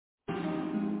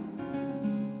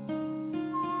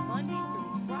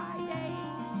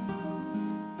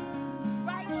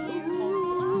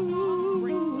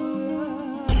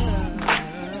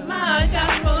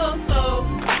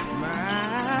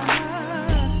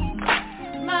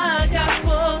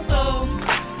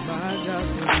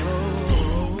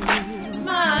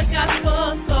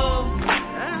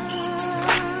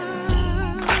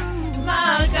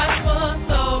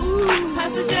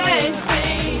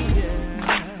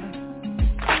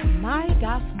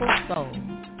gospel soul,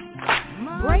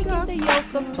 breaking the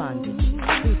yoke of bondage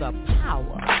through the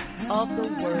power of the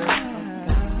Word of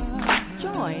God.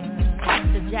 Join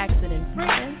Pastor Jackson and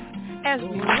friends as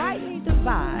we rightly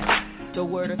divide the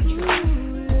Word of truth.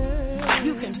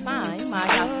 You can find My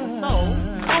Gospel Soul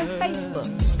on Facebook,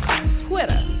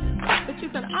 Twitter, but you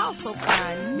can also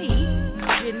find me,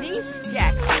 Janice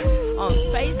Jackson, on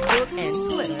Facebook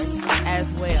and Twitter as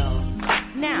well.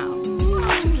 Now,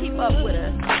 to keep up with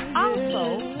us,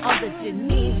 also on the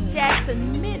Janice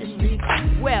Jackson Ministries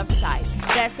website.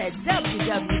 That's at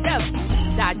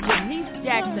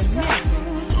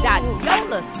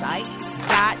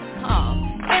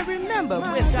www.janicejacksonministries.yolasite.com. And remember,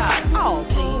 with God, all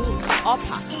things are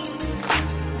possible.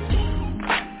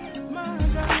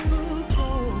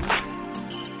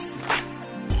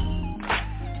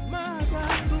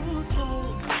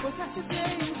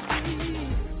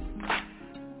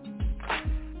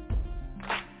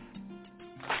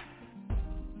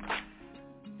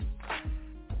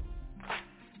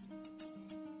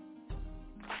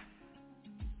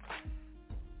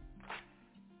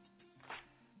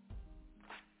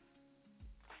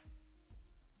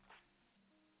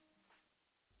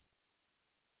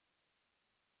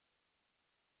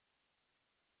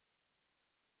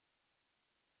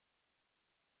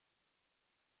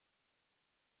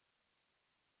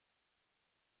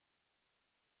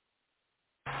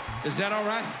 Is that all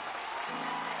right?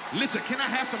 Listen, can I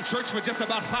have some church for just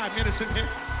about 5 minutes in here?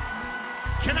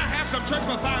 Can I have some church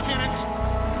for 5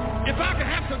 minutes? If I could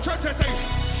have some church that say,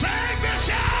 "Sing,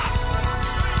 Bishop!"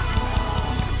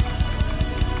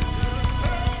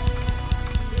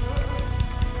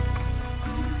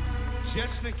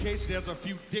 Just in case there's a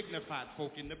few dignified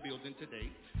folk in the building today,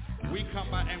 we come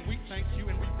by and we thank you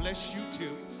and we bless you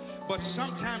too. But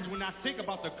sometimes when I think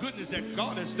about the goodness that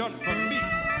God has done for me,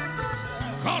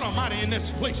 God Almighty, in this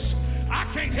place, I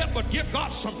can't help but give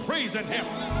God some praise in Him.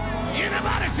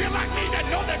 Anybody feel like me that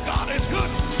know that God is good?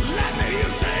 Let me hear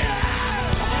you say it.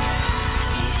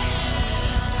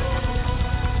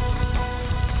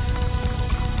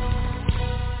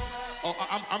 Oh,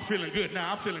 I'm feeling good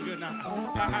now. I'm feeling good now.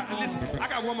 Listen, I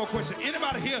got one more question.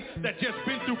 Anybody here that just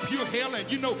been through pure hell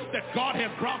and you know that God has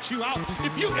brought you out?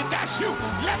 If that's you,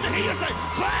 let me hear you say,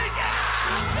 "Thank God!"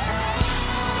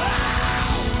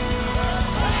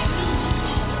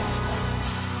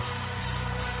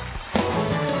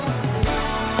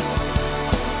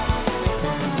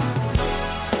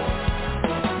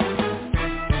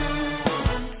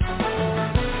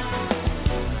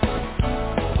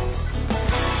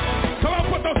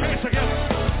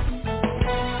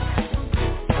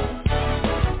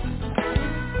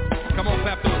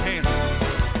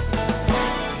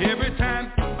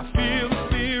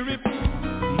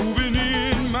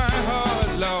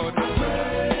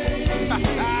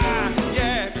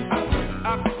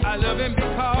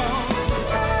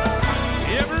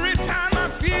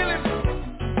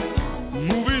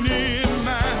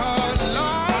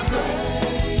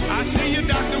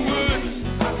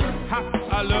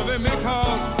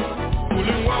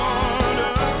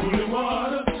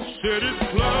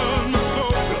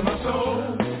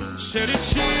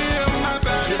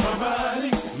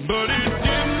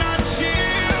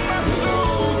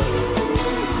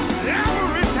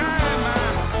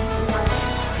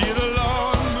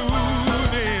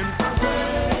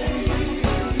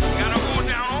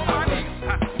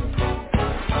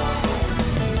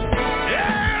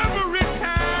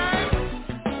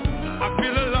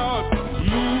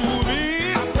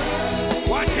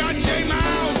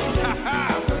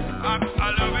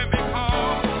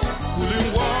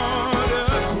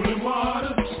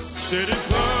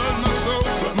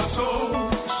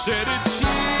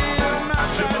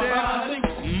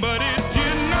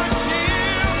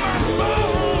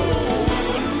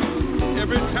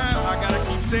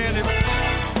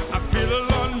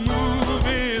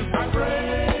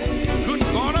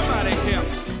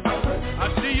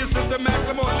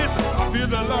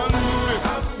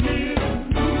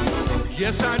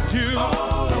 Yes, I do.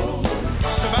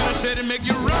 Somebody said it make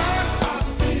you run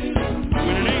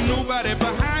when it ain't nobody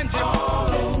behind you.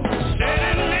 Said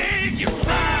it make you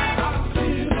cry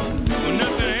when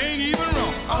nothing ain't even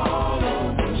wrong.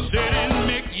 Said it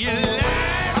make you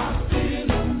laugh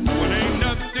when ain't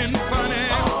nothing funny.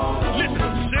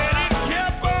 Listen, said it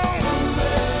kept on.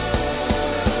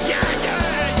 Yeah.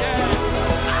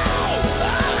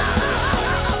 I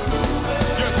love him.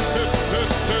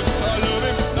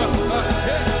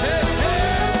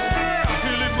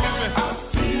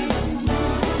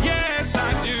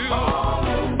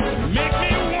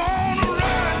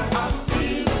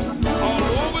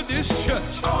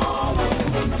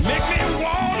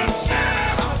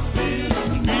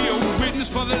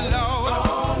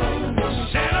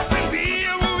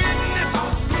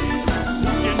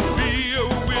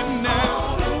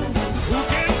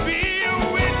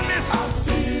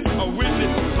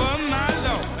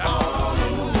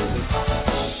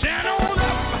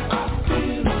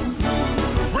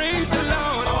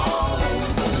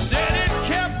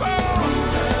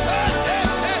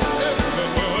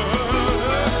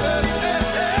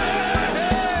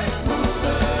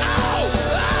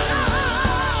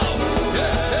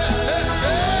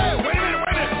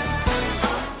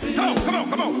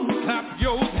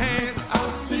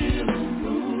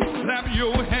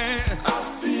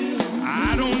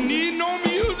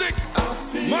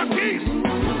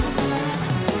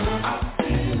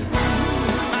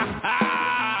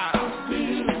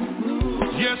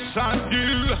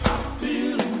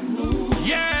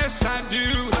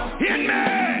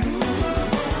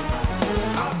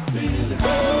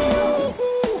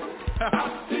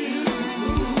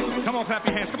 clap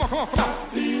your hands. Come on, come on, come on.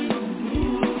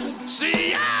 See,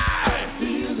 yeah.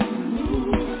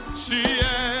 See,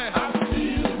 yeah.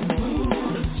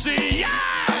 See, yeah.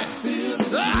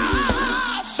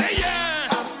 Ah, say, yeah.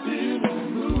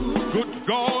 Good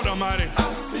God Almighty.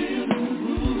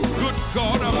 Good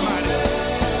God Almighty.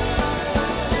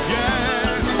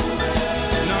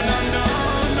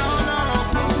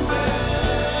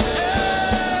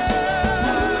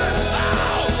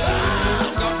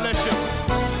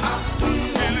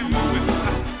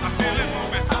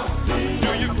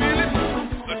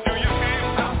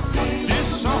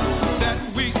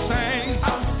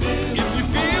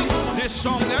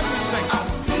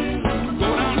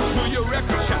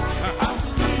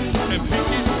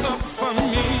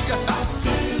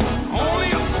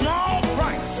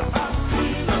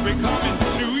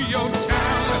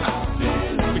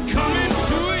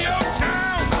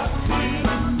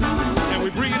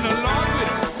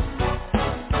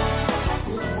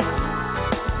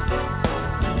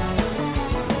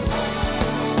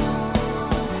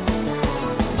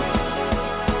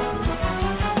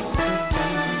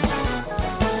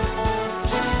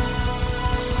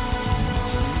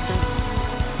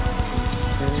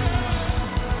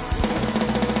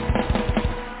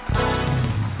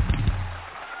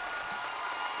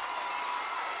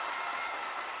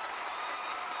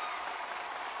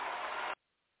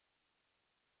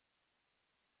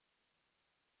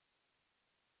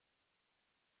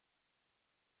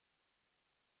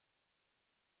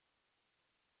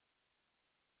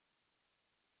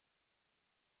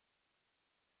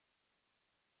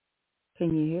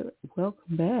 Can you hear it?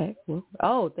 Welcome back.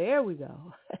 Oh, there we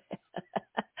go.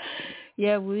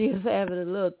 Yeah, we was having a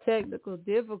little technical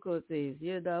difficulties,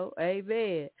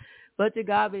 Amen. But to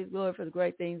God be the glory for the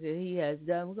great things that he has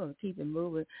done. We're going to keep it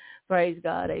moving. Praise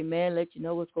God. Amen. Let you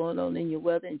know what's going on in your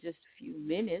weather in just a few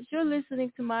minutes. You're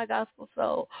listening to My Gospel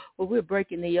Soul, where we're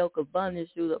breaking the yoke of bondage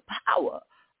through the power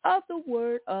of the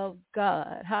word of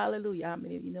God. Hallelujah. How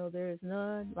many of you know there is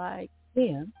none like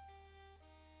him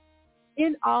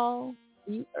in all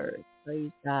the earth?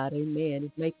 Praise God.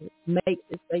 Amen. It's make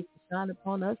his face to shine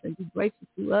upon us and be gracious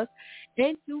to us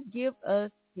and to give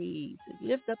us peace.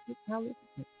 Lift up his power.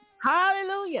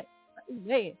 Hallelujah.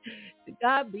 Amen. To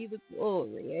God be the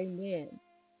glory. Amen.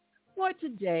 For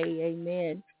today,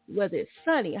 amen, whether it's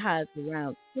sunny, highs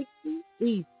around 60,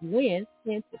 east winds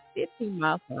 10 to 15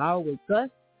 miles per hour with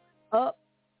gusts up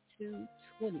to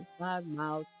 25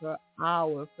 miles per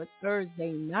hour. For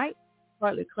Thursday night,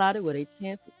 partly cloudy with a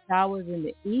chance of showers in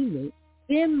the evening,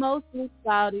 then mostly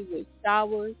cloudy with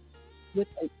showers with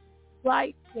a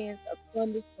slight chance of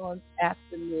thunderstorms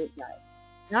after midnight.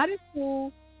 Not as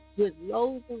cool with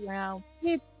lows around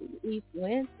 50, east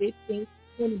wind 15 to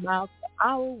 20 miles per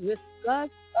hour with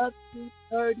gusts up to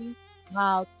 30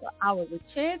 miles per hour. The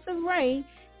chance of rain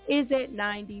is at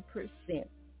 90%.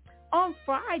 On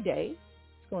Friday,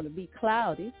 it's going to be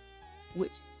cloudy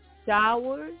with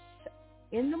showers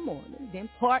in the morning, then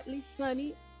partly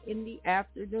sunny in the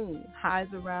afternoon. Highs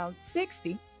around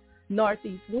 60,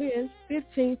 northeast winds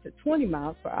 15 to 20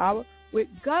 miles per hour with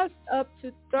gusts up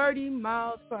to 30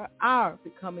 miles per hour,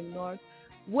 becoming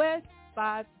northwest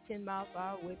 5 to 10 miles per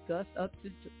hour with gusts up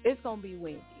to it's going to be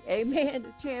windy. Amen.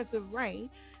 The chance of rain,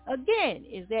 again,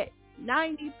 is at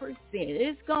 90%.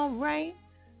 It's going to rain.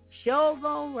 Sure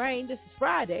going to rain. This is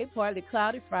Friday, partly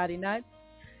cloudy Friday night.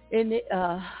 And it's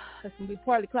going to be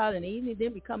partly cloudy in the evening,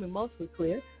 then becoming mostly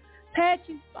clear.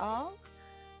 Patchy fog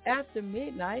after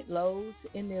midnight, lows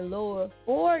in the lower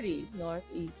 40s,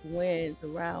 northeast winds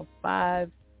around 5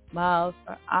 miles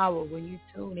per hour. When you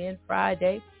tune in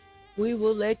Friday, we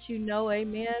will let you know,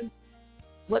 amen,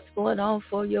 what's going on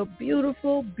for your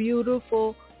beautiful,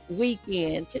 beautiful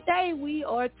weekend. Today we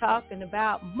are talking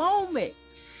about moments,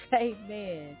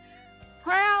 amen,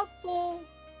 prayerful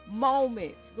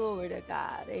moments, glory to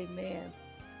God, amen.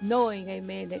 Knowing,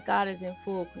 amen, that God is in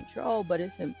full control, but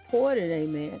it's important,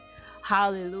 amen,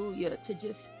 hallelujah, to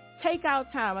just take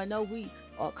out time. I know we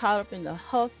are caught up in the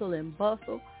hustle and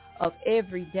bustle of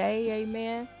every day,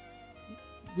 amen.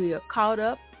 We are caught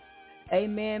up,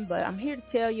 amen, but I'm here to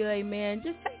tell you, amen,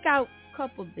 just take out a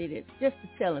couple of minutes just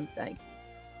to tell him thank you.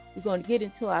 We're going to get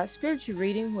into our scripture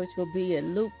reading, which will be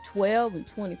in Luke 12 and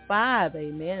 25,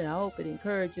 amen, and I hope it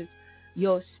encourages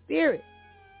your spirit,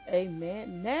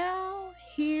 amen. Now,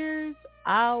 here's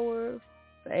our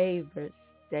favorite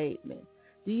statement.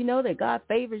 Do you know that God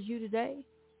favors you today?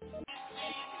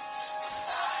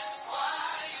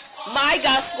 My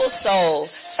gospel soul,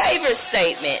 favorite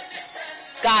statement.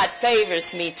 God favors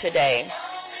me today.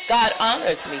 God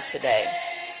honors me today.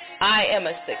 I am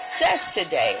a success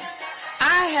today.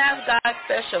 I have God's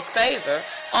special favor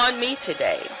on me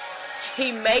today.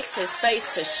 He makes his face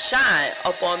to shine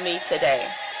upon me today.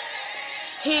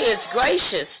 He is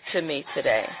gracious to me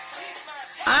today.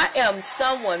 I am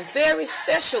someone very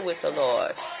special with the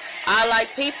Lord. I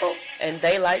like people, and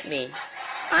they like me.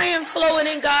 I am flowing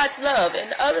in God's love,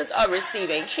 and others are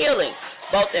receiving healing,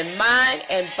 both in mind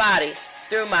and body,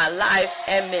 through my life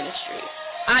and ministry.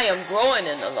 I am growing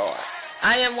in the Lord.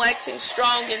 I am waxing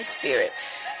strong in spirit.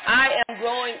 I am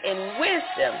growing in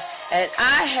wisdom, and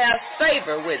I have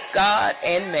favor with God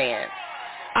and man.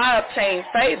 I obtain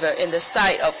favor in the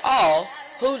sight of all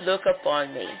who look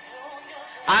upon me.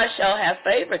 I shall have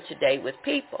favor today with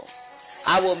people.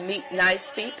 I will meet nice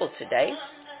people today.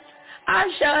 I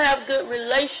shall have good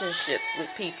relationships with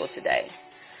people today.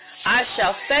 I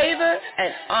shall favor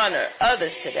and honor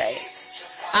others today.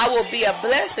 I will be a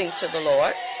blessing to the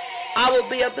Lord. I will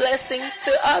be a blessing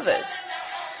to others.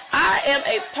 I am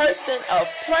a person of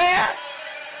prayer.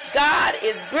 God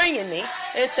is bringing me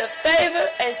into favor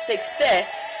and success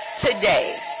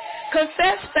today.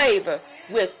 Confess favor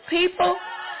with people,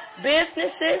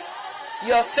 businesses,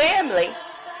 your family,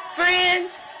 friends,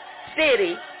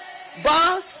 city,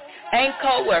 boss, and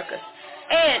co-workers,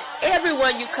 and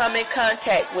everyone you come in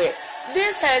contact with.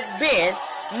 This has been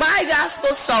My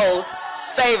Gospel Soul's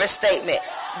favor statement.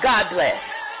 God bless.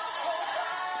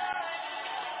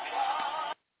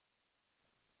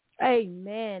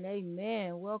 Amen.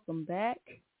 Amen. Welcome back.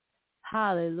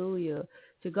 Hallelujah.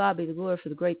 To God be the glory for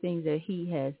the great things that he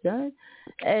has done.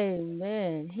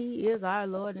 Amen. He is our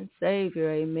Lord and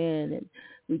Savior. Amen. And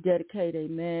we dedicate,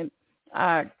 amen,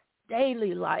 our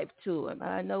daily life to him.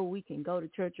 I know we can go to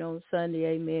church on Sunday.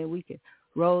 Amen. We can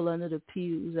roll under the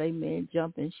pews. Amen.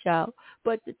 Jump and shout.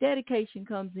 But the dedication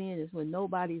comes in is when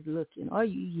nobody's looking. Are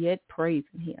you yet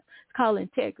praising him? It's called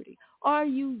integrity. Are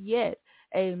you yet,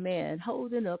 amen,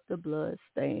 holding up the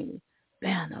blood-stained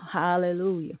banner?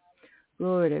 Hallelujah.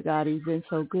 Glory to God. He's been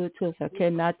so good to us. I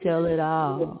cannot tell it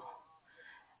all.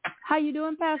 How you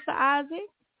doing, Pastor Isaac?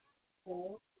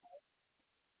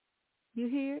 You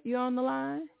here? You on the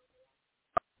line?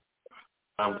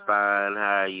 I'm fine.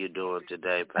 How are you doing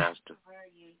today, Pastor?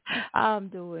 I'm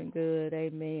doing good.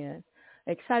 Amen.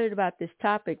 Excited about this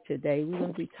topic today. We're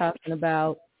going to be talking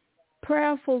about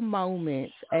prayerful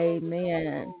moments.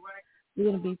 Amen. We're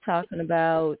going to be talking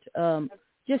about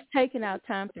just taking out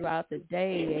time throughout the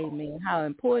day, amen, how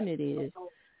important it is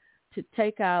to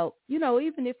take out,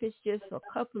 even if it's just a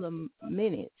couple of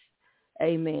minutes,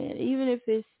 amen. Even if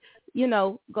it's,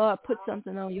 God put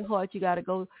something on your heart, you got to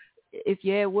go. If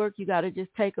you're at work, you got to just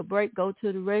take a break, go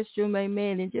to the restroom,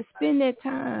 amen, and just spend that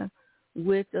time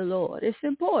with the Lord. It's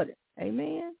important,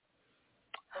 amen.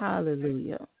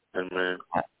 Hallelujah. Amen.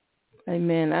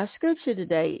 Amen. Our scripture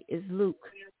today is Luke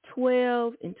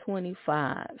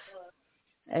 12:25.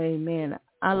 Amen.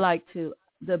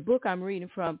 The book I'm reading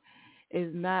from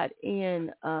is not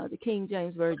in the King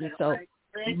James Version, so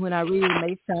when I read it, it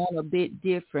may sound a bit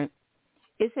different.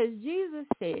 It says, Jesus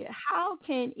said, how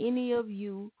can any of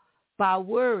you, by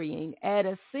worrying, add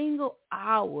a single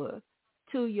hour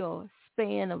to your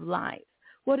span of life?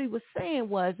 What he was saying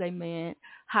was, amen,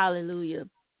 hallelujah,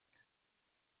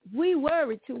 we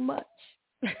worry too much.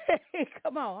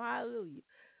 Come on, hallelujah.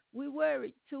 We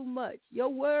worry too much. You're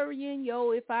worrying,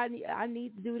 if I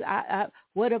need to do that,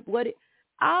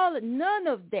 none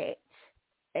of that,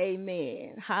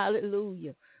 amen,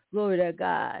 hallelujah, glory to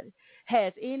God,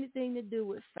 has anything to do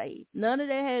with faith. None of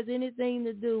that has anything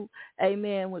to do,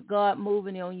 amen, with God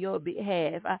moving on your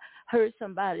behalf. I heard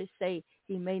somebody say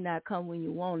he may not come when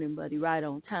you want him, but he's right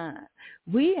on time.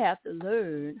 We have to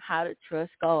learn how to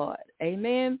trust God,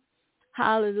 amen,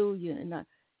 hallelujah. And I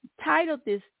titled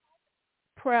this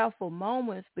Prayerful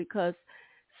Moments because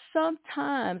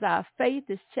sometimes our faith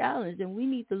is challenged and we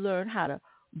need to learn how to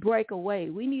break away.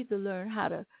 We need to learn how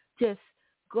to just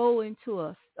go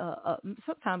into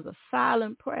sometimes a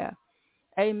silent prayer.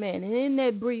 Amen. And in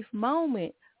that brief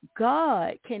moment,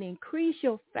 God can increase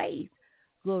your faith.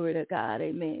 Glory to God.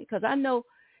 Amen. Because I know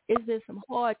it's just some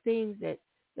hard things that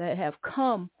have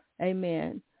come,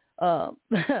 amen,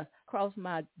 across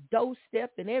my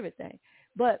doorstep and everything.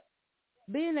 But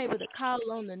being able to call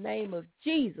on the name of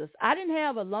Jesus. I didn't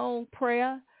have a long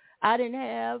prayer. I didn't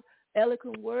have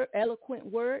eloquent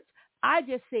words. I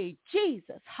just said,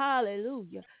 Jesus,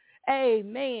 hallelujah,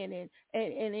 amen. And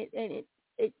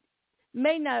it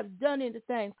may not have done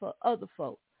anything for other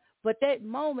folks, but that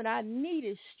moment I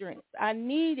needed strength. I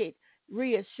needed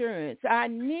reassurance. I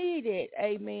needed,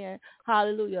 amen,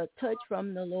 hallelujah, a touch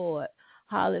from the Lord.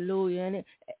 Hallelujah.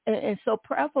 And so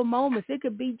prayerful moments, it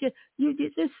could be just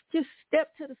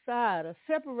step to the side or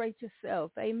separate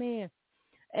yourself, amen,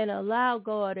 and allow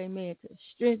God, amen, to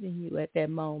strengthen you at that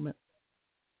moment.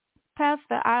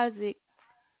 Pastor Isaac,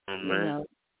 Amen.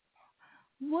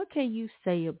 what can you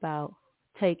say about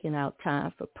taking out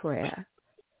time for prayer?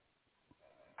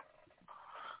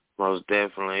 Most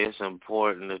definitely, it's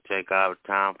important to take out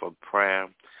time for prayer.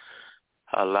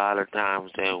 A lot of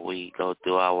times that we go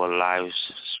through our life's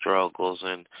struggles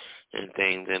and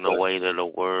things, and the weight of the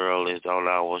world is on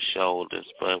our shoulders.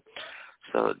 But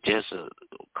so just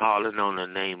calling on the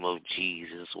name of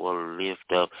Jesus will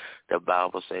lift up. The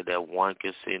Bible said that one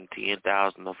can send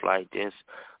 10,000 to flight. Just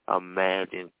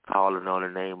imagine calling on the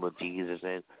name of Jesus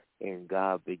and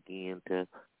God begin to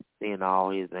send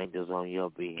all his angels on your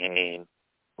behalf.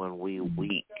 When we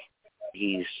weak,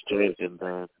 he strengthens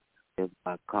us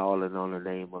by calling on the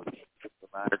name of Jesus.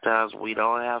 A lot of times we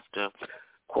don't have to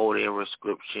quote every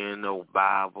scripture in the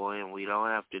Bible, and we don't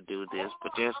have to do this,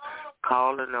 but just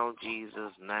calling on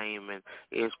Jesus' name, and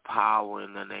it's power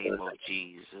in the name of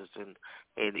Jesus, and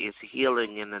it's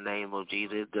healing in the name of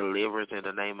Jesus, it's deliverance in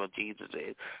the name of Jesus.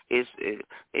 It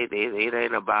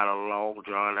ain't about a long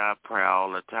drawn out prayer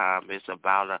all the time. It's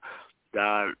about a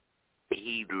God.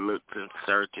 He looks and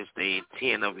searches the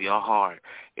intent of your heart,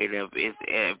 and if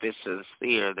it's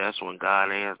sincere, that's when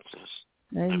God answers.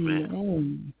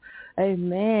 Amen.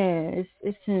 Amen.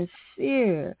 It's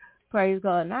sincere. Praise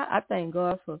God. And I thank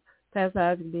God for Pastor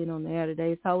Isaac being on the air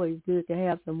today. It's always good to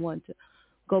have someone to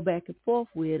go back and forth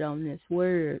with on this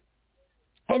word.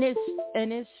 And it's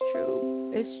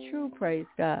true. It's true. Praise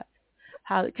God.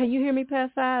 Can you hear me,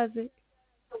 Pastor Isaac?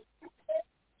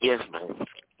 Yes, ma'am.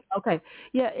 Okay.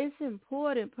 Yeah, it's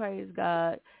important, praise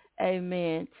God,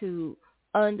 amen, to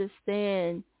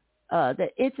understand the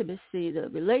intimacy, the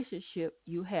relationship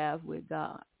you have with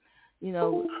God.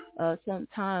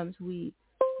 Sometimes we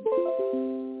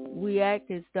act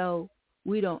as though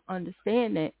we don't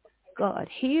understand that God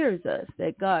hears us,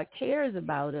 that God cares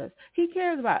about us. He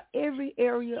cares about every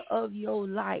area of your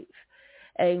life.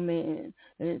 Amen.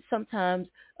 And sometimes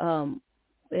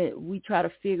we try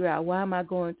to figure out, why am I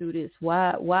going through this?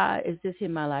 Why is this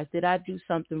in my life? Did I do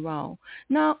something wrong?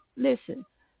 No, listen,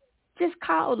 just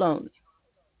call on him.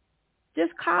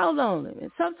 Just call on him.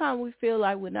 And sometimes we feel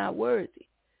like we're not worthy.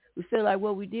 We feel like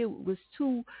what we did was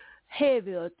too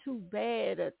heavy or too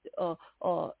bad or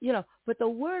but the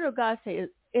word of God says,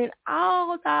 in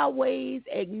all thy ways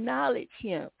acknowledge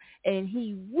him, and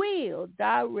he will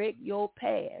direct your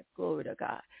path. Glory to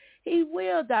God. He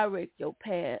will direct your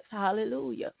path.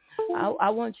 Hallelujah. I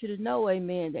want you to know,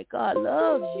 amen, that God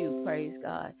loves you. Praise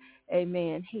God.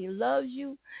 Amen. He loves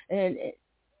you. And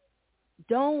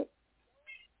don't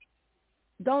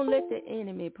let the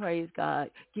enemy, praise God,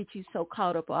 get you so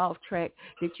caught up off track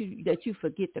that you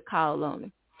forget to call on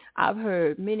him. I've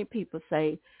heard many people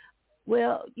say,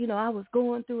 well, I was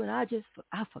going through and I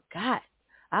forgot.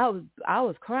 I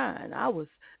was crying. I was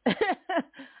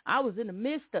I was in the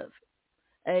midst of it.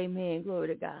 Amen. Glory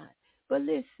to God. But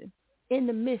listen, in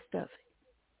the midst of it,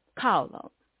 call on him.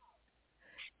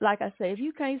 Like I say, if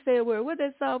you can't say a word, what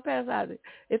that song, Pastor Isaac?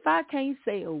 If I can't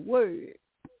say a word,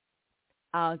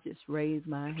 I'll just raise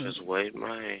my hand. Just wave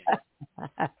my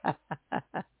hand.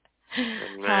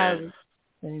 Amen.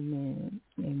 Amen.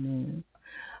 Amen.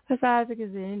 Pastor Isaac,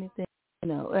 is there anything,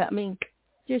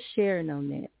 just sharing on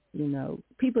that,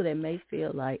 people that may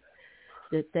feel like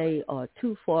that they are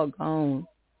too far gone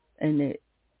and that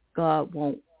God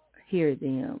won't hear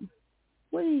them.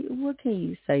 What can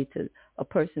you say to a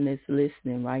person that's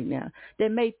listening right now that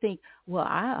may think, well,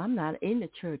 I'm not in the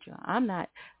church, or I'm not,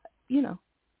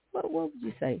 what would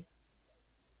you say?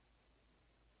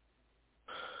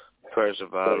 First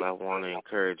of all, I want to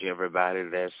encourage everybody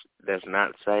that's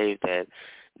not saved that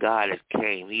God has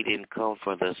came. He didn't come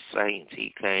for the saints.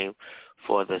 He came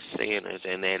for the sinners.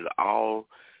 And that all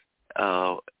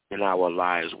in our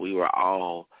lives, we were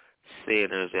all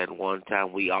sinners at one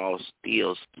time. We all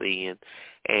still sin.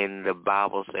 And the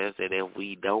Bible says that if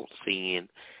we don't sin,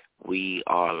 we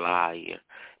are liars.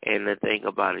 And the thing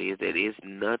about it is that it's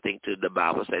nothing to the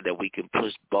Bible say that we can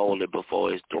push boldly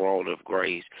before his throne of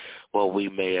grace where we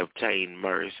may obtain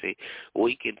mercy.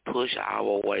 We can push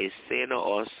our way, sinner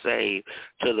or saved,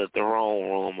 to the throne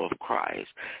room of Christ.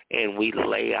 And we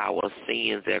lay our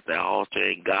sins at the altar,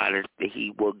 and God,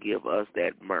 he will give us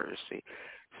that mercy.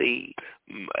 See,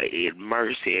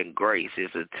 mercy and grace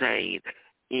is attained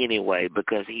anyway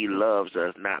because he loves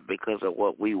us, not because of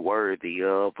what we worthy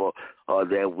of or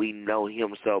that we know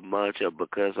him so much or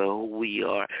because of who we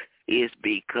are. It's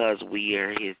because we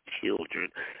are his children.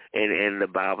 And the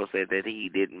Bible said that he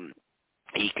didn't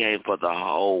He came for the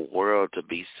whole world to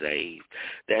be saved.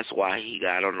 That's why he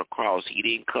got on the cross. He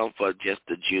didn't come for just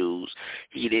the Jews.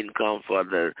 He didn't come for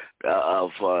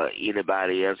for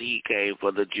anybody else. He came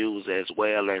for the Jews as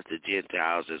well as the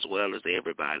Gentiles, as well as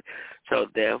everybody. So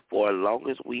therefore, as long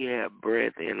as we have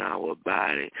breath in our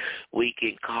body, we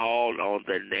can call on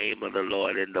the name of the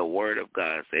Lord. And the Word of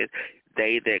God says,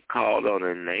 "They that call on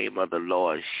the name of the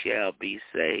Lord shall be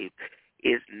saved."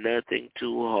 It's nothing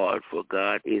too hard for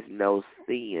God. It's no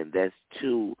sin that's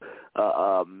too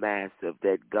massive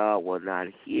that God will not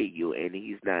hear you, and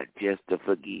he's not just to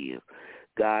forgive.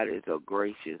 God is a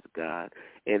gracious God,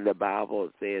 and the Bible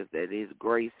says that his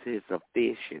grace is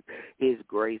sufficient. His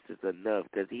grace is enough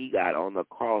because he got on the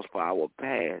cross for our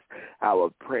past, our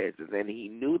present, and he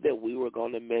knew that we were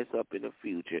going to mess up in the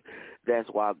future. That's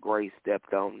why grace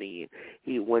stepped on in.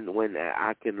 When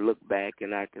I can look back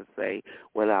and I can say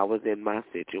when I was in my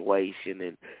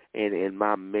situation and in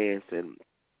my mess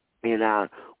and I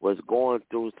was going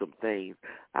through some things,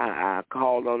 I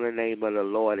called on the name of the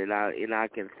Lord, and I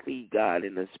can see God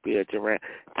in the spiritual realm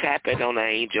tapping on an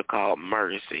angel called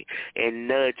mercy and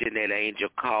nudging that angel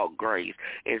called grace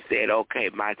and said, "Okay,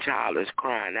 my child is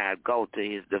crying out. Go to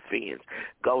his defense.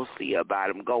 Go see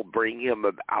about him. Go bring him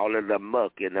out of the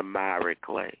muck and the miry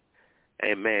clay."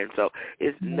 Amen. So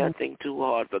it's nothing too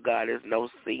hard for God. There's no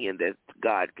sin that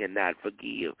God cannot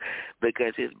forgive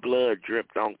because his blood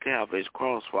dripped on Calvary's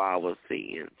cross for our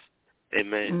sins.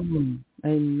 Amen.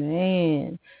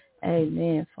 Amen.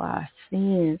 Amen. For our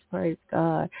sins, praise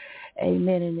God.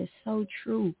 Amen. And it's so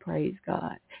true, praise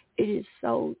God. It is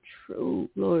so true,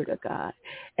 glory to God.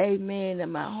 Amen.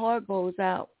 And my heart goes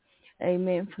out,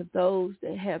 amen, for those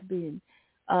that have been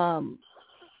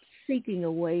seeking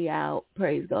a way out,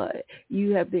 praise God.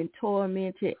 You have been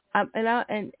tormented.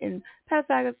 And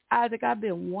Pastor Isaac, I've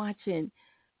been watching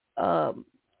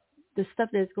the stuff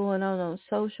that's going on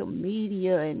social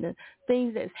media and the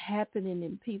things that's happening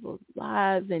in people's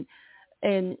lives,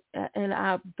 and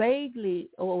I vaguely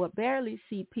or barely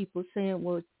see people saying,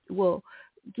 well,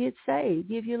 get saved,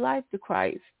 give your life to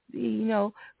Christ. You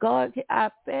know, God, I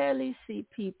barely see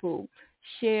people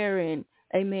sharing,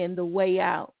 amen, the way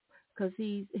out. Because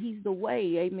he's the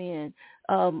way, amen.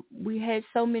 We had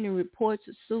so many reports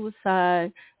of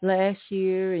suicide last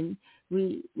year, and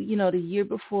the year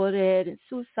before that, and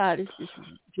suicide is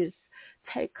just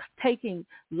taking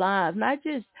lives, not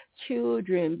just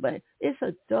children, but it's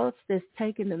adults that's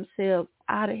taking themselves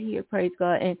out of here, praise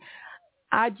God. And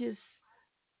I just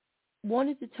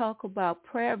wanted to talk about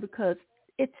prayer because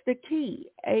it's the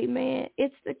key, amen.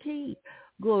 It's the key,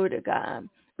 glory to God.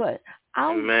 But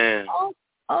Amen.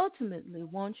 ultimately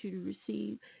want you to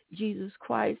receive Jesus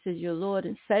Christ as your Lord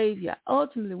and Savior. I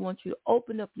ultimately want you to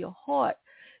open up your heart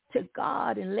to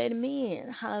God and let him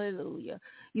in. Hallelujah.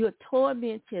 You're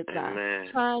tormented by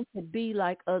trying to be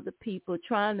like other people,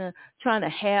 trying to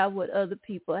have what other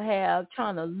people have,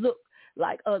 trying to look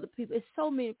like other people. It's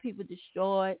so many people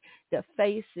destroyed their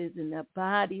faces and their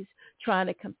bodies trying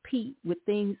to compete with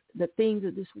the things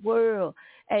of this world.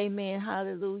 Amen.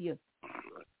 Hallelujah.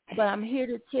 But I'm here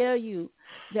to tell you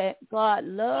that God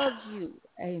loves you.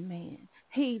 Amen.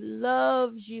 He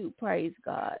loves you, praise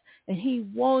God. And he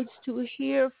wants to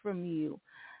hear from you.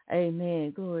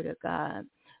 Amen. Glory to God.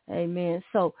 Amen.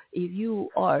 So if you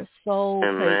are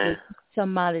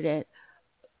somebody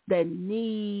that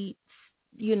needs,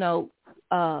 you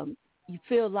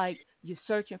feel like you're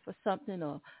searching for something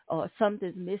or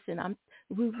something's missing,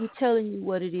 we're telling you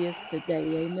what it is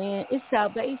today. Amen. It's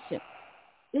salvation.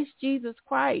 It's Jesus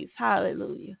Christ.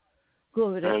 Hallelujah.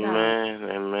 Glory to God.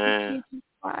 Amen. It's Jesus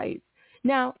Christ.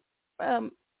 Now,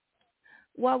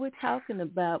 while we're talking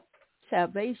about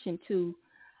salvation too,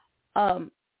 I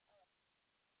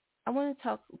want to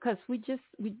talk because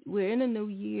we're in a new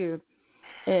year,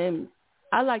 and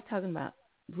I like talking about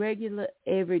regular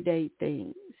everyday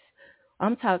things.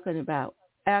 I'm talking about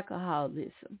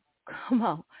alcoholism. Come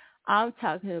on. I'm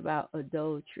talking about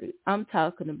adultery. I'm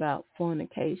talking about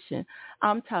fornication.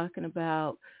 I'm talking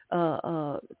about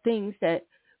things that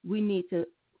we need to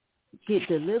get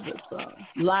delivered from.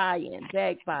 Lying,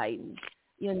 backbiting,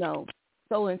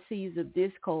 sowing seeds of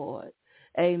discord.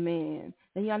 Amen.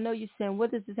 And y'all know you're saying,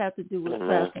 what does this have to do with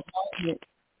self-development?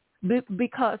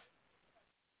 Because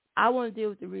I want to deal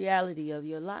with the reality of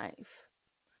your life.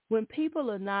 When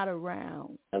people are not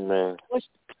around,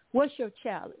 what's your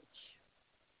challenge?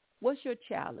 What's your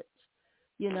challenge?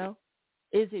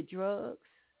 Is it drugs?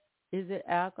 Is it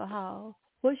alcohol?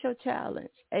 What's your challenge?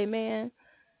 Amen.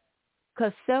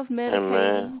 Because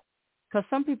self-medicating, because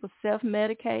some people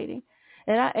self-medicating,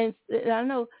 and I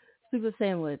know people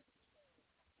saying, "Well,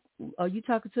 are you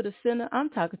talking to the sinner?" I'm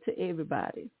talking to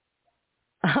everybody.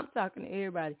 I'm talking to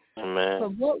everybody.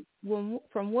 Amen.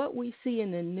 From what we see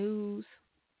in the news,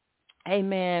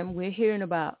 amen, we're hearing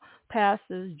about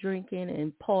pastors drinking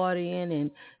and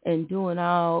partying and doing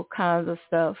all kinds of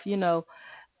stuff, you know.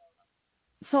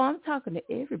 So I'm talking to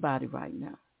everybody right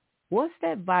now. What's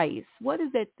that vice? What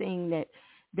is that thing that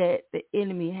the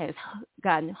enemy has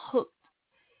gotten hooked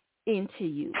into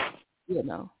you? You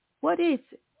know, what is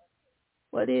it?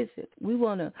 What is it? We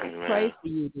want to pray for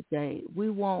you today. We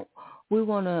want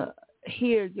to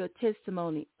hear your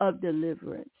testimony of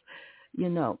deliverance. You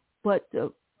know, but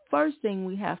the first thing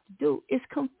we have to do is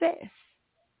confess.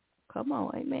 Come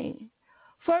on, amen.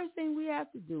 First thing we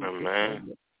have to do is say,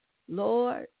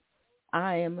 Lord,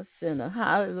 I am a sinner.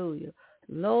 Hallelujah.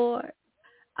 Lord,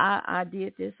 I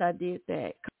did this, I did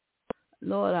that.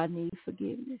 Lord, I need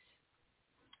forgiveness.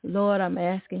 Lord, I'm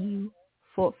asking you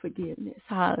for forgiveness.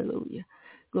 Hallelujah.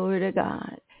 Glory to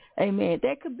God. Amen.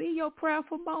 That could be your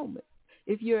prayerful moment.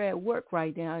 If you're at work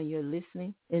right now and you're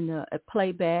listening in a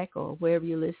playback or wherever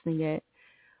you're listening at,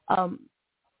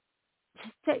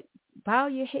 just bow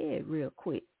your head real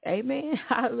quick. Amen.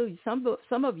 Hallelujah.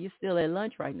 Some of you still at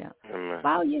lunch right now. Amen.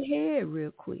 Bow your head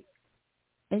real quick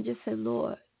and just say,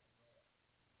 Lord,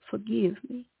 forgive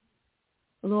me.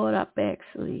 Lord, I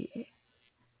backslid.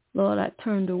 Lord, I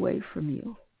turned away from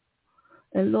you.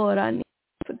 And Lord, I need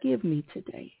you to forgive me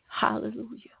today.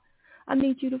 Hallelujah. I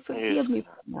need you to forgive me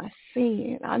for my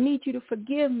sin. I need you to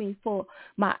forgive me for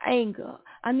my anger.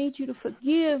 I need you to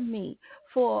forgive me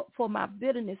for my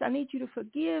bitterness. I need you to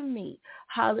forgive me,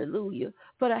 hallelujah,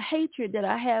 for the hatred that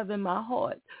I have in my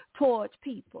heart towards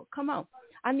people. Come on.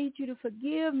 I need you to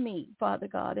forgive me, Father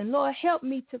God. And Lord, help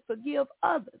me to forgive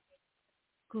others.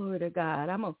 Glory to God.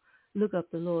 I'm going to look up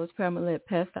the Lord's Prayer. I'm going to let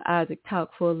Pastor Isaac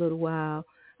talk for a little while.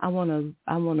 I'm going to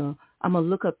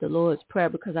look up the Lord's Prayer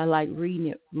because I like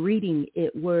reading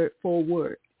it word for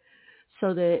word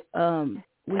so that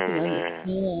we can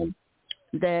understand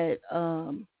that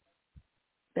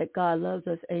God loves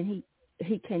us and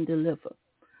he can deliver.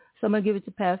 So I'm going to give it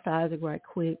to Pastor Isaac right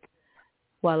quick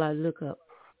while I look up.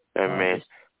 Amen.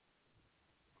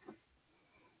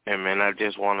 Amen. I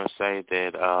just want to say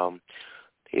that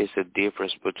it's a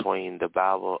difference between the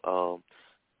Bible.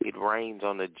 It rains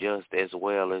on the just as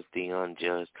well as the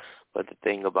unjust. But the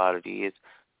thing about it is,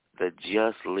 the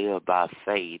just live by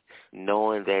faith,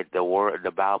 knowing that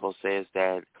the Bible says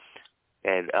that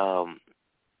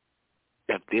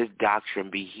if this doctrine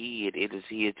be hid, it is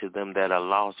hid to them that are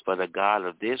lost. For the God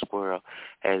of this world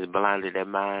has blinded their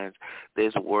minds.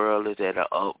 This world is at an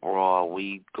uproar.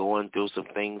 We going through some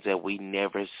things that we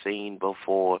never seen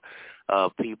before.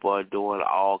 People are doing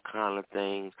all kind of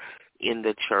things in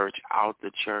the church, out the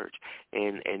church,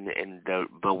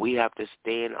 but we have to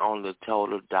stand on the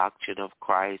total doctrine of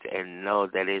Christ and know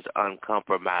that it's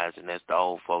uncompromising, as the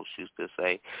old folks used to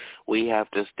say. We have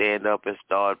to stand up and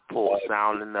start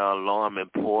sounding the alarm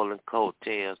and pulling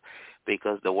coattails,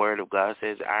 because the Word of God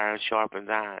says, "Iron sharpens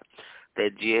iron." The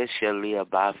just shall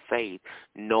live by faith,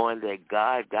 knowing that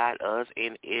God got us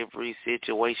in every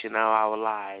situation of our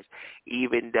lives.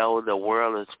 Even though the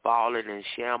world is falling in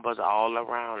shambles all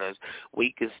around us,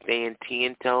 we can stand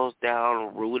 10 toes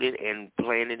down, rooted and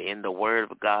planted in the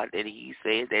Word of God, that he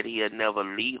said that he'll never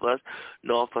leave us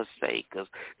nor forsake us,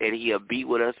 that he'll be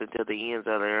with us until the ends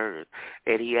of the earth,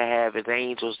 that he'll have his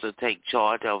angels to take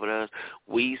charge over us.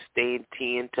 We stand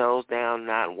 10 toes down,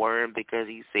 not worrying, because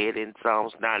he said in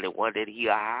Psalms 91 that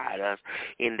he'll hide us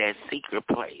in that secret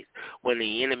place. When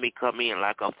the enemy come in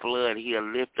like a flood, he'll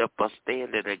lift up a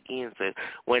standard against it.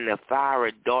 When the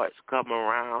fiery darts come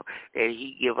around, that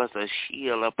he give us a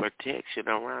shield of protection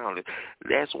around it.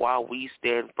 That's why we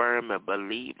stand firm and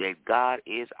believe that God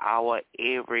is our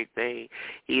everything.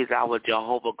 He is our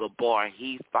Jehovah Gabor.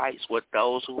 He fights with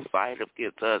those who fight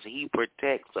against us. He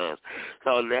protects us.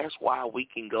 So that's why we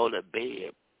can go to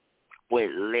bed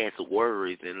with less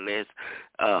worries and less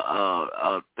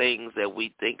things that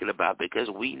we thinking about, because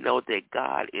we know that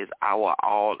God is our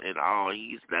all in all.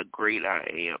 He's the great I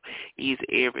am. He's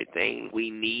everything we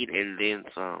need and then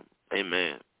some.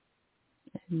 Amen.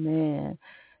 Amen.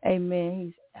 Amen.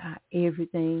 He's our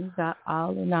everything. He's our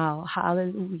all in all.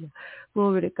 Hallelujah.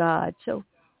 Glory to God. So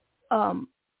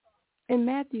in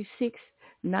Matthew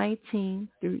 6:19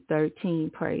 through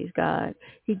 13, praise God,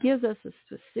 he gives us a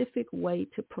specific way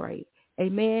to pray.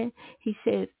 Amen. He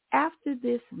says, after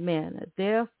this manner,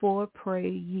 therefore pray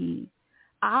ye,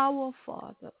 our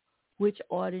Father, which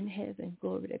art in heaven.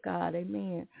 Glory to God.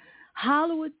 Amen.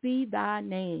 Hallowed be thy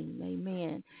name.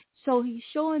 Amen. So he's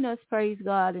showing us, praise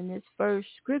God, in this first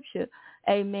scripture,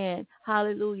 amen,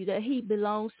 hallelujah, that he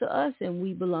belongs to us and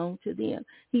we belong to them.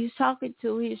 He's talking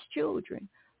to his children.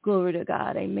 Glory to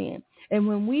God, amen. And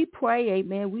when we pray,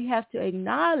 amen, we have to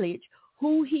acknowledge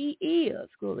who he is,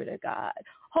 glory to God.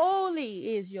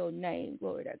 Holy is your name,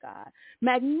 glory to God.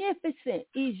 Magnificent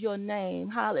is your name,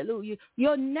 hallelujah.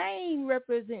 Your name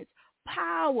represents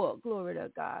power, glory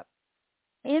to God.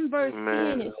 In verse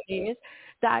 10 it says,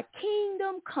 thy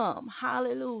kingdom come,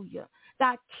 hallelujah.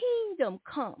 Thy kingdom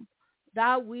come,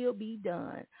 thy will be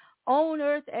done on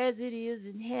earth as it is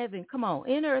in heaven. Come on,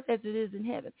 in earth as it is in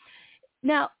heaven.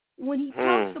 Now, when he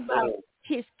talks about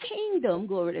his kingdom,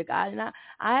 glory to God, and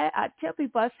I tell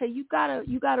people, I say, you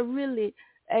gotta really,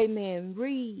 amen,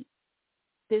 read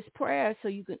this prayer so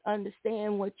you can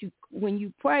understand when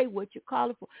you pray, what you're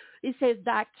calling for. It says,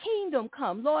 thy kingdom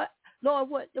come. Lord,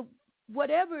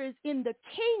 whatever is in the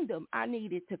kingdom, I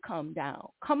need it to come down.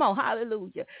 Come on,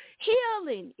 hallelujah.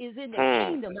 Healing is in the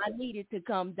kingdom. I need it to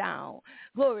come down.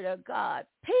 Glory to God.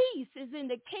 Peace is in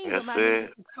the kingdom. I need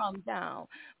it to come down.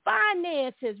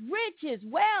 Finances, riches,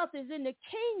 wealth is in the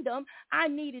kingdom. I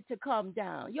need it to come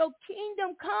down. Your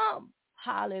kingdom come.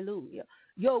 Hallelujah.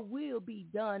 Your will be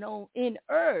done in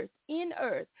earth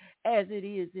as it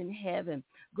is in heaven.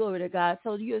 Glory to God.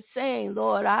 So you're saying,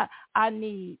 Lord, I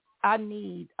need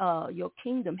your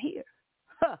kingdom here.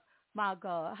 My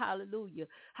God, hallelujah.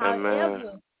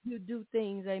 However you do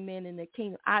things, amen, in the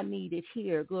kingdom, I need it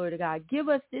here. Glory to God. Give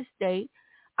us this day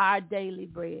our daily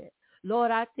bread.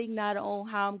 Lord, I think not on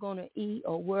how I'm going to eat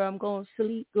or where I'm going to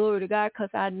sleep. Glory to God,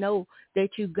 because I know that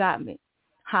you got me.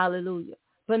 Hallelujah.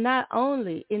 But not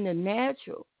only in the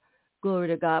natural, glory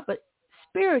to God, but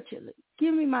spiritually.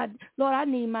 Give me Lord, I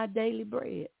need my daily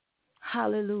bread.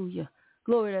 Hallelujah.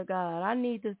 Glory to God.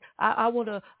 I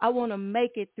want to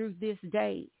make it through this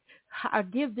day. I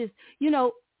give this,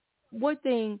 one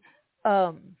thing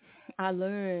I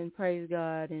learned, praise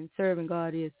God, and serving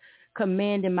God is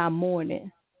commanding my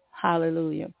morning.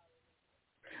 Hallelujah.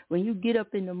 When you get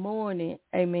up in the morning,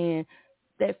 amen,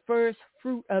 that first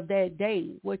fruit of that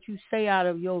day, what you say out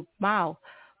of your mouth,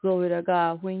 glory to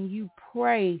God, when you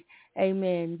pray,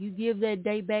 amen, you give that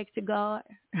day back to God.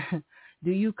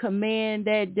 Do you command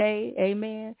that day?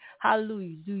 Amen.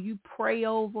 Hallelujah. Do you pray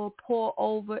over, pour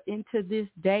over into this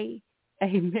day?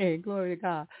 Amen. Glory to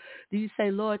God. Do you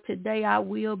say, Lord, today I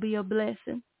will be a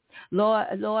blessing? Lord,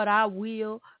 I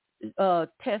will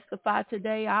testify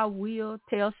today. I will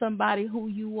tell somebody who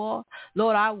you are.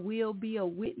 Lord, I will be a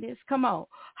witness. Come on.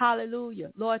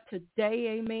 Hallelujah. Lord,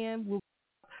 today, amen, we'll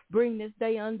bring this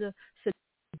day under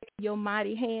your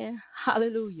mighty hand.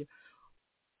 Hallelujah.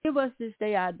 Give us this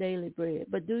day our daily bread.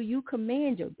 But do you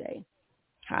command your day?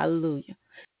 Hallelujah.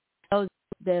 Those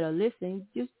that are listening,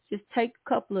 just take a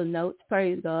couple of notes.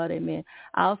 Praise God. Amen.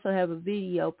 I also have a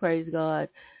video, praise God,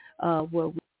 where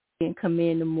we can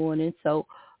command the morning. So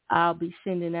I'll be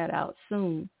sending that out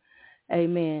soon.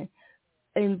 Amen.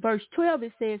 In verse 12,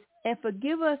 it says, and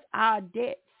forgive us our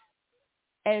debts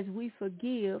as we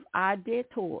forgive our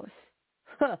debtors.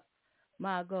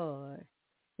 My God.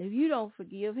 If you don't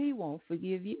forgive, he won't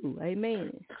forgive you.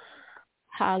 Amen.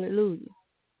 Hallelujah.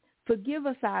 Forgive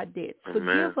us our debts. Amen.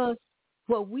 Forgive us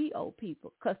what we owe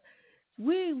people. Because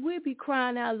we be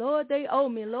crying out, Lord, they owe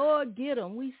me. Lord, get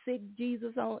them. We sick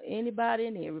Jesus on anybody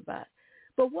and everybody.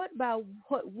 But what about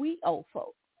what we owe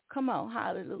folk? Come on,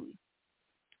 hallelujah.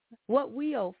 What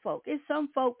we owe folk. It's some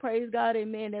folk, praise God,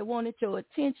 amen, that wanted your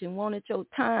attention, wanted your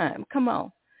time. Come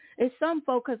on. It's some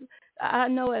folk, because I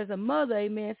know as a mother,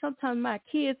 amen, sometimes my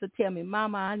kids will tell me,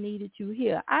 Mama, I needed you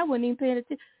here. I wasn't even paying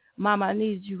attention. Mama, I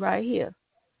needed you right here.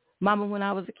 Mama, when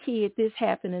I was a kid, this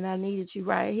happened and I needed you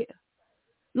right here.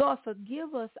 Lord,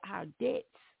 forgive us our debts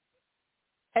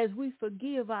as we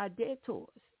forgive our debtors.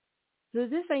 So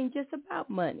this ain't just about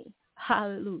money.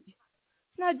 Hallelujah.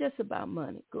 It's not just about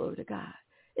money. Glory to God.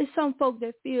 It's some folk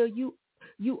that feel you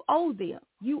owe them.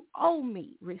 You owe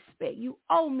me respect. You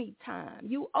owe me time.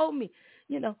 You owe me,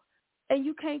 and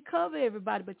you can't cover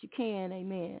everybody, but you can,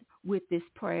 amen, with this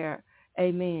prayer.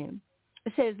 Amen.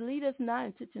 It says, lead us not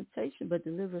into temptation, but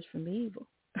deliver us from evil.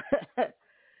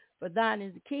 For thine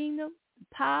is the kingdom, the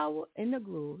power, and the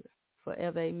glory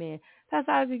forever. Amen.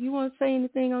 Pastor Isaac, you want to say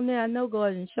anything on there? I know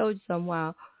God didn't show you some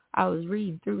while I was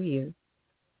reading through here.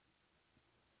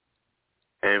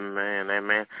 Amen,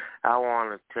 amen. I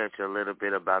want to touch a little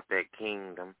bit about that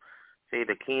kingdom. See,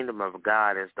 the kingdom of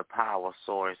God is the power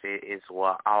source. It's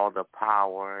where all the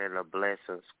power and the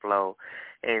blessings flow.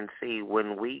 And see,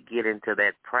 when we get into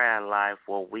that prayer life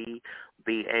where we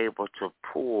be able to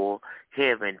pull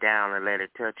heaven down and let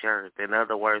it touch earth. In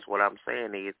other words, what I'm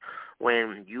saying is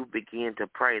when you begin to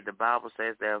pray, the Bible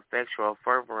says the effectual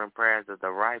fervent prayers of the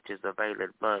righteous availeth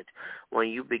much. When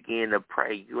you begin to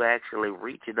pray, you actually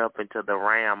reach it up into the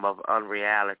realm of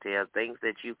unreality, of things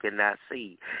that you cannot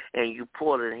see, and you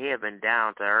pull in heaven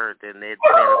down to earth, and it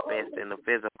manifests in the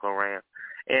physical realm.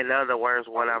 In other words,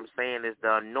 what I'm saying is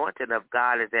the anointing of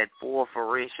God is at full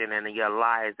fruition in your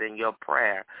lives, in your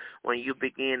prayer. When you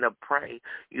begin to pray,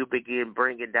 you begin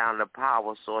bringing down the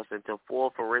power source into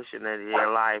full fruition in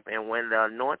your life. And when the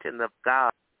anointing of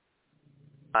God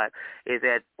is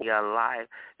at your life,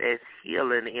 there's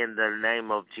healing in the name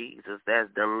of Jesus. There's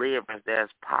deliverance. There's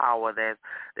power.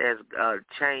 There's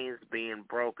chains being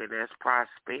broken. There's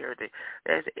prosperity.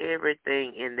 There's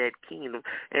everything in that kingdom.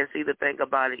 And see, the thing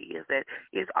about it is that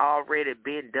it's already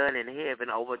been done in heaven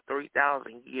over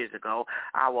 3,000 years ago.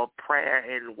 Our prayer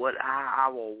and what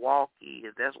our walk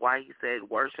is. That's why he said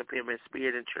worship him in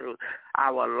spirit and truth.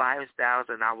 Our lifestyles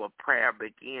and our prayer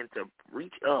begin to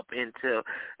reach up into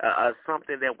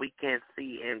something that we can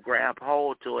see and grab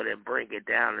hold to it and bring it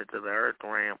down into the earth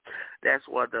realm. That's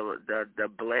where the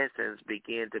blessings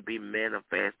begin to be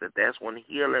manifested. That's when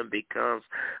healing becomes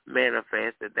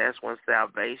manifested. That's when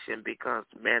salvation becomes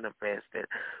manifested.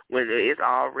 When it's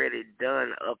already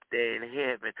done up there in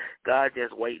heaven, God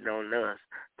just waiting on us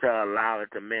to allow it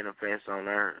to manifest on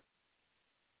earth.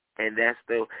 And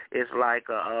it's like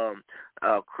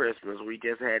Christmas. We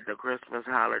just had the Christmas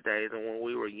holidays, and when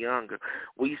we were younger,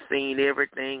 we seen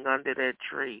everything under that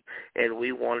tree, and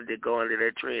we wanted to go under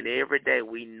that tree, and every day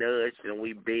we nudged and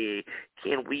we begged,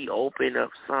 can we open up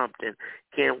something?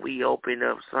 Can we open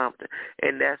up something?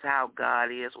 And that's how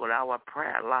God is with our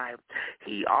prayer life.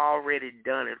 He already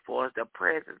done it for us. The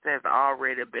presence has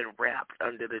already been wrapped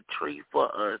under the tree for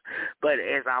us. But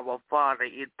as our Father,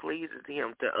 it pleases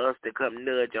him to us to come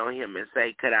nudge on him and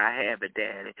say, could I have it,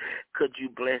 Daddy? Could you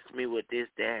bless me with this,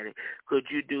 Daddy? Could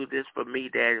you do this for me,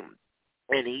 Daddy?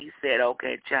 And he said,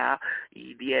 okay, child,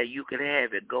 yeah, you can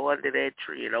have it. Go under that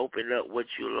tree and open up what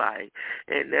you like.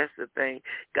 And that's the thing.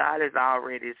 God has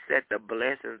already set the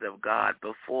blessings of God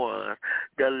before us.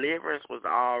 Deliverance was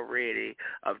already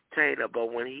obtainable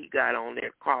when he got on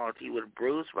that cross. He was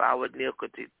bruised for our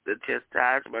iniquity. The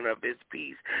chastisement of his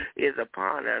peace is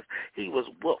upon us. He was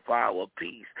whooped for our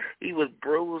peace. He was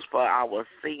bruised for our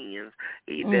sins,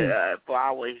 for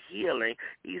our healing.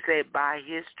 He said, by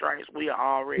his stripes we are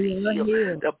already healed.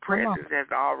 The presence has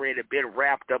already been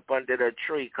wrapped up under the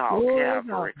tree called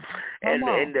Calvary. And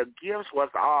the gifts was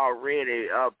already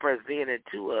presented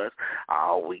to us.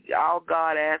 All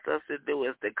God asks us to do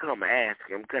is to come ask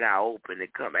him, could I open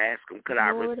it? Come ask him, could I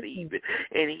receive it?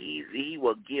 And he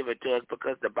will give it to us,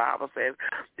 because the Bible says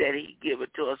that he give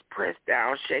it to us pressed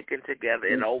down, shaken together,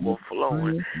 and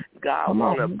overflowing. God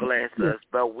want to bless us,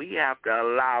 but we have to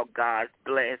allow God's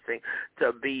blessing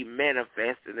to be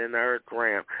manifested in the earth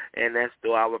realm. And that's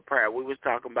through our prayer. We was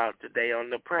talking about today on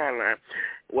the prayer line,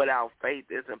 without faith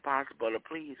it's impossible to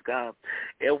please God.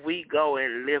 If we go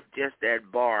and lift just that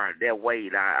bar, that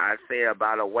weight, I say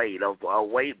about a weight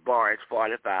bar is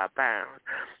 45 pounds,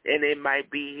 and it might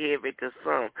be heavy to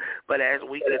some, but as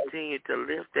we continue to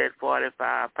lift that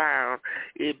 45 pounds,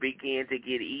 it begins to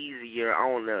get easier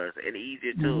on us and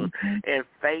easier to us. And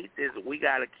faith is, we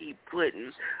got to keep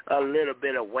putting a little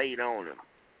bit of weight on it.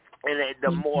 And the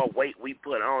more weight we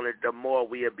put on it, the more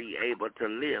we'll be able to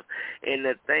lift. And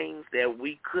the things that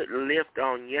we couldn't lift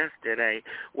on yesterday,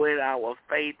 with our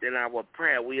faith and our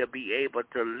prayer, we'll be able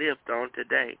to lift on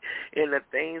today. And the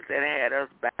things that had us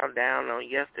bound down on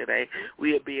yesterday,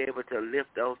 we'll be able to lift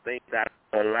those things out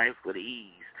of our life with ease.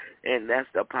 And that's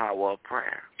the power of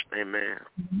prayer. Amen.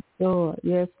 Lord,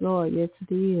 yes, Lord, yes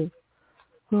it is.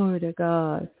 Glory to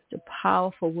God. The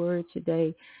powerful word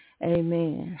today.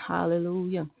 Amen.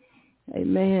 Hallelujah.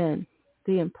 Amen.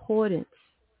 The importance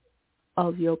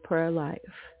of your prayer life.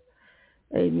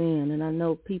 Amen. And I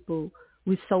know people,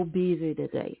 we're so busy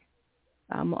today.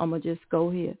 I'm going to just go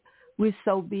here. We're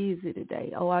so busy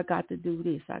today. Oh, I got to do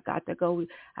this. I got to go.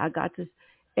 I got to.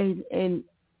 And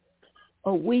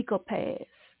a week will pass.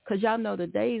 Because y'all know the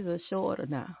days are shorter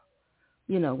now.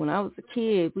 You know, when I was a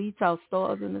kid, we saw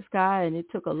stars in the sky, and it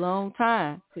took a long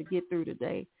time to get through the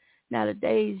day. Now the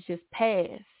days just pass.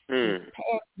 It's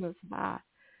passing us by.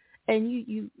 And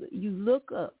you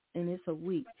look up, and it's a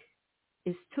week.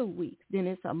 It's 2 weeks. Then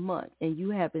it's a month, and you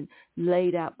haven't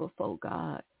laid out before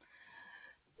God.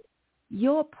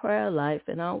 Your prayer life,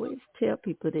 and I always tell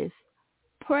people this,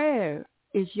 prayer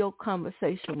is your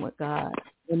conversation with God.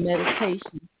 The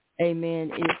meditation,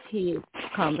 amen, is his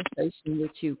conversation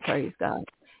with you, praise God.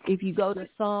 If you go to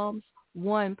Psalms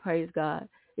 1, praise God,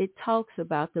 it talks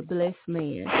about the blessed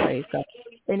man, praise God.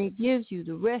 And it gives you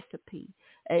the recipe,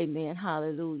 amen,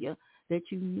 hallelujah, that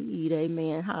you need,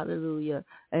 amen, hallelujah,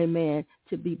 amen,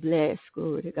 to be blessed,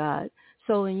 glory to God.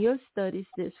 So in your studies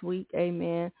this week,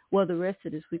 amen, well, the rest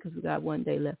of this week, because we got one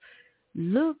day left,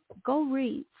 go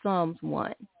read Psalms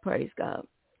 1, praise God.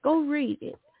 Go read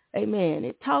it, amen.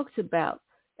 It talks about,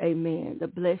 amen, the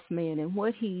blessed man and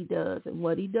what he does and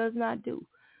what he does not do,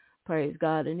 praise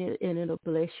God, and it'll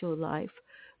bless your life,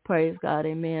 praise God,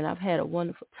 amen. I've had a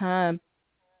wonderful time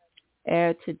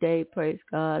today, praise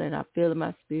God, and I feel in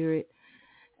my spirit,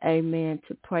 amen,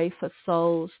 to pray for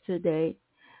souls today.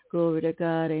 Glory to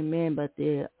God, amen. But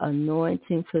the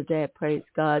anointing for that, praise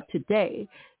God, today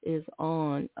is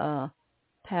on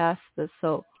Pastor.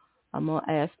 So I'm going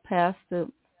to ask Pastor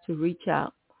to reach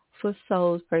out for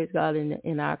souls, praise God,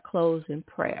 in our closing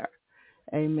prayer.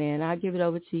 Amen. I give it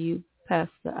over to you,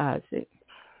 Pastor Isaac.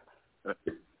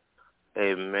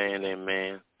 Amen,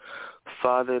 amen.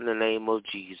 Father, in the name of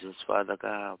Jesus, Father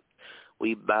God,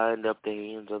 we bind up the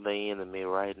hands of the enemy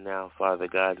right now, Father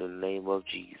God, in the name of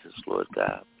Jesus, Lord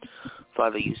God.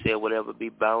 Father, you said whatever be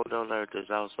bound on earth is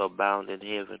also bound in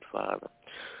heaven, Father.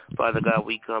 Father God,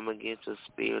 we come against the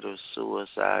spirit of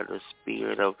suicide, the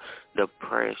spirit of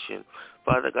depression.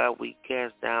 Father God, we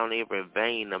cast down every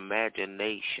vain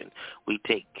imagination. We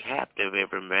take captive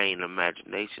every vain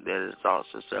imagination that exalts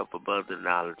itself above the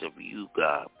knowledge of you,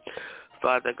 God.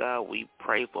 Father God, we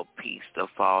pray for peace to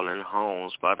fall in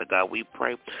homes. Father God, we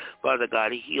pray, Father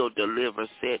God, heal, deliver,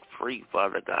 set free,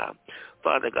 Father God.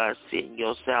 Father God, send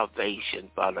your salvation,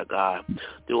 Father God,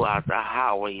 throughout the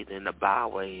highways and the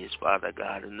byways, Father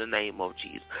God, in the name of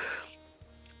Jesus.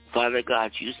 Father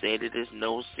God, you said it is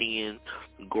no sin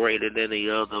greater than the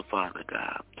other, Father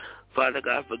God. Father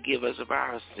God, forgive us of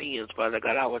our sins, Father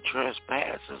God, our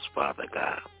trespasses, Father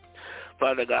God.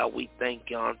 Father God, we thank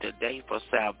you on today for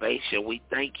salvation. We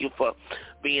thank you for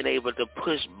being able to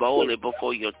push boldly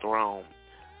before your throne.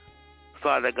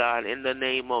 Father God, in the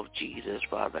name of Jesus,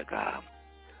 Father God,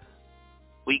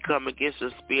 we come against the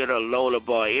spirit of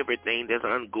Lodabar, everything that's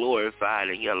unglorified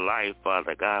in your life,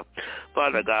 Father God.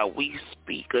 Father God, we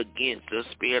speak against the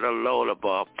spirit of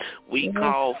Lodabar. We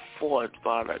call forth,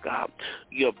 Father God,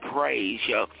 your praise,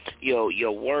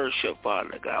 your worship,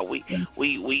 Father God.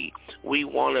 We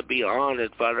want to be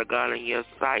honored, Father God, in your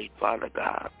sight, Father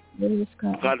God.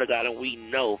 Father God, and we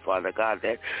know, Father God,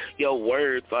 that your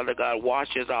word, Father God,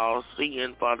 washes all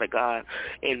sin, Father God,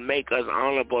 and make us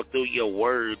honorable through your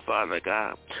word, Father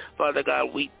God. Father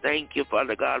God, we thank you,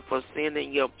 Father God, for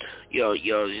sending your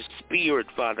spirit,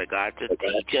 Father God, to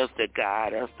teach us, to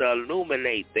guide us, to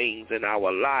illuminate things in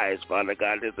our lives, Father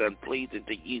God, that's unpleasing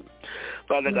to you.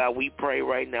 Father God, we pray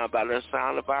right now by the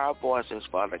sound of our voices,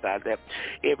 Father God, that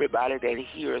everybody that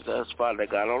hears us, Father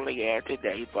God, only air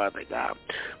today, Father God.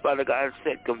 Father God,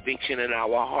 set conviction in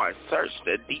our hearts. Search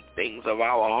the deep things of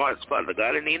our hearts, Father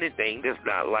God, and anything that's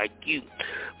not like you.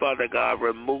 Father God,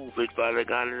 remove it, Father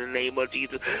God, in the name of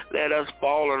Jesus. Let us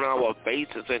fall on our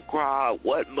faces and cry out,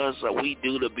 what must we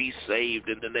do to be saved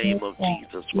in the name of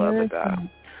Jesus, Father God.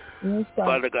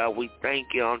 Father God, we thank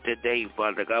you on today,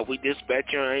 Father God. We dispatch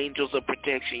your angels of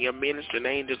protection, your ministering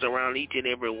angels around each and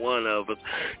every one of us,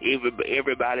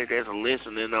 everybody that's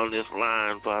listening on this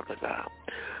line, Father God.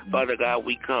 Father God,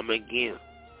 we come against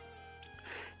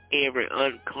every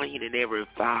unclean and every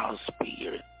foul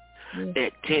spirit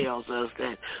that tells us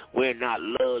that we're not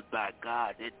loved by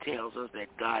God, that tells us that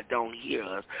God don't hear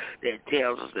us, that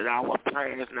tells us that our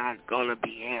prayer is not going to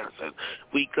be answered.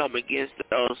 We come against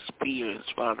those spirits,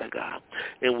 Father God,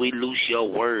 and we loose your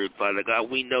word, Father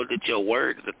God. We know that your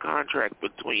word is a contract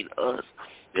between us,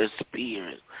 the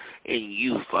spirit, and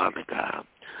you, Father God.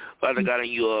 Father God, and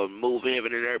you are moving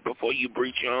heaven and earth before you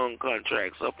breach your own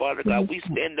contract. So, Father God, we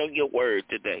stand on your word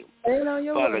today.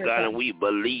 Father God, and we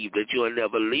believe that you will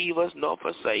never leave us nor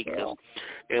forsake us.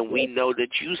 And we know that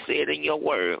you said in your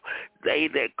word, they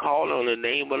that call on the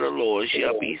name of the Lord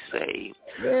shall be saved.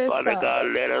 Father God,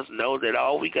 let us know that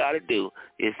all we got to do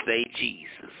is say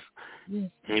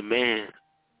Jesus. Amen.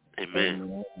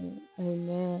 Amen.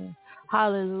 Amen.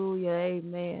 Hallelujah.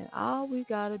 Amen. All we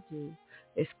got to do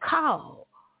is call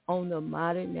on the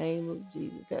mighty name of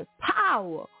Jesus. That's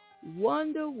power,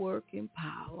 wonder-working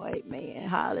power. Amen.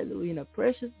 Hallelujah. In the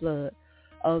precious blood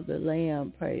of the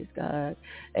Lamb. Praise God.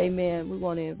 Amen. We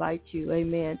want to invite you,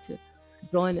 amen, to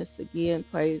join us again.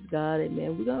 Praise God.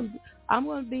 Amen. I'm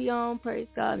going to be on, praise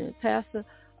God, and Pastor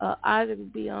Isaac will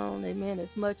be on, amen, as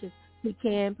much as he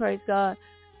can. Praise God.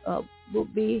 We'll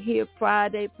be here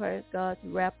Friday, praise God, to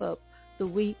wrap up the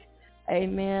week.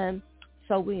 Amen.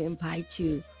 So we invite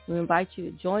you. We invite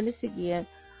you to join us again.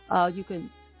 You can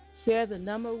share the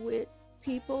number with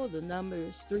people, the number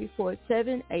is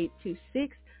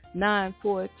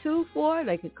 347-826-9424.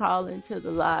 They can call into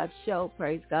the live show.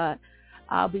 Praise God.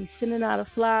 I'll be sending out a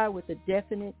flyer with a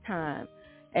definite time.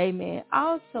 Amen.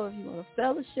 Also, if you want to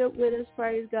fellowship with us,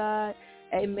 praise God.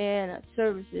 Amen.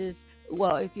 Services,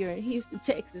 well, if you're in Houston,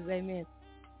 Texas, amen.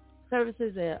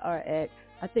 Services are at,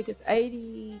 I think it's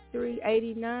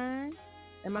 8389.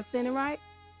 Am I saying it right?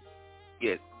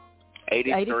 Yes.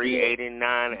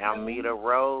 8389 Alameda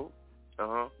Road.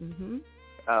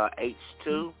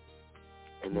 H2.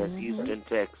 And that's Houston,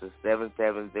 Texas,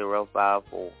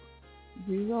 77054.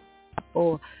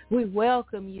 We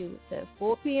welcome you. It's at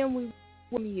 4 p.m. We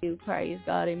welcome you. Praise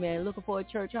God. Amen. Looking for a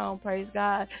church home. Praise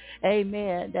God.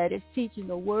 Amen. That is teaching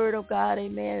the word of God.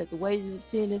 Amen. It's the wages of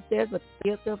sin is death, but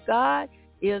the gift of God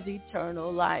is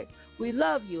eternal life. We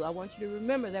love you. I want you to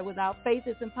remember that without faith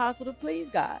it's impossible to please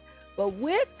God. But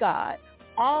with God,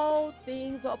 all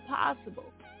things are possible.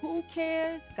 Who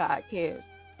cares? God cares.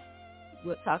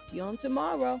 We'll talk to you on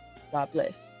tomorrow. God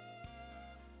bless.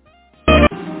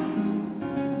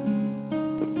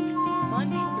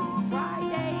 Monday through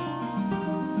Friday,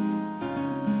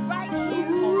 right here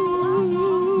on Blog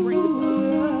Talk Radio.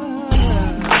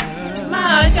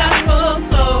 My gospel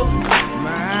soul.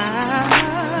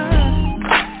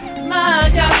 My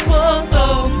gospel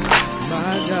soul.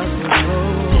 My gospel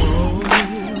soul.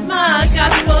 My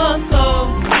gospel soul.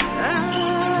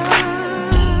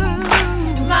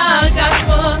 My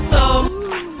gospel soul.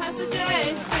 Pastor J.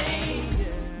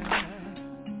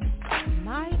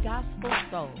 My Gospel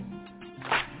Soul.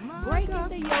 Breaking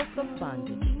the yoke of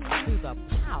bondage through the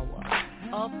power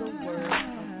of the Word of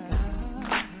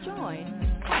God. Join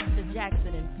Pastor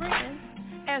Jackson and friends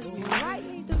as we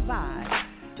rightly divide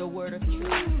the Word of truth.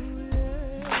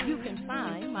 You can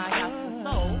find My Gospel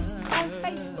Soul on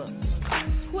Facebook,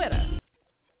 Twitter.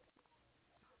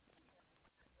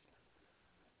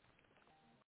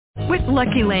 With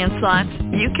Lucky Land Slots,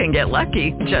 you can get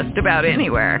lucky just about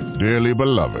anywhere. Dearly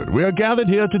beloved, we are gathered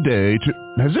here today to...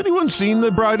 Has anyone seen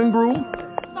the bride and groom?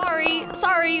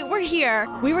 Sorry, we're here.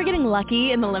 We were getting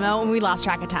lucky in the limo and we lost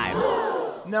track of time.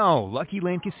 No, Lucky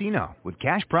Land Casino, with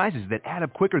cash prizes that add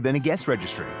up quicker than a guest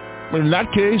registry. In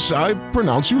that case, I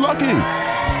pronounce you lucky.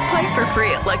 Play for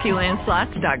free at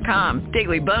LuckyLandSlots.com.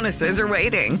 Daily bonuses are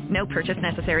waiting. No purchase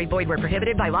necessary. Void where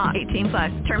prohibited by law. 18+.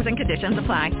 Terms and conditions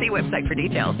apply. See website for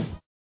details.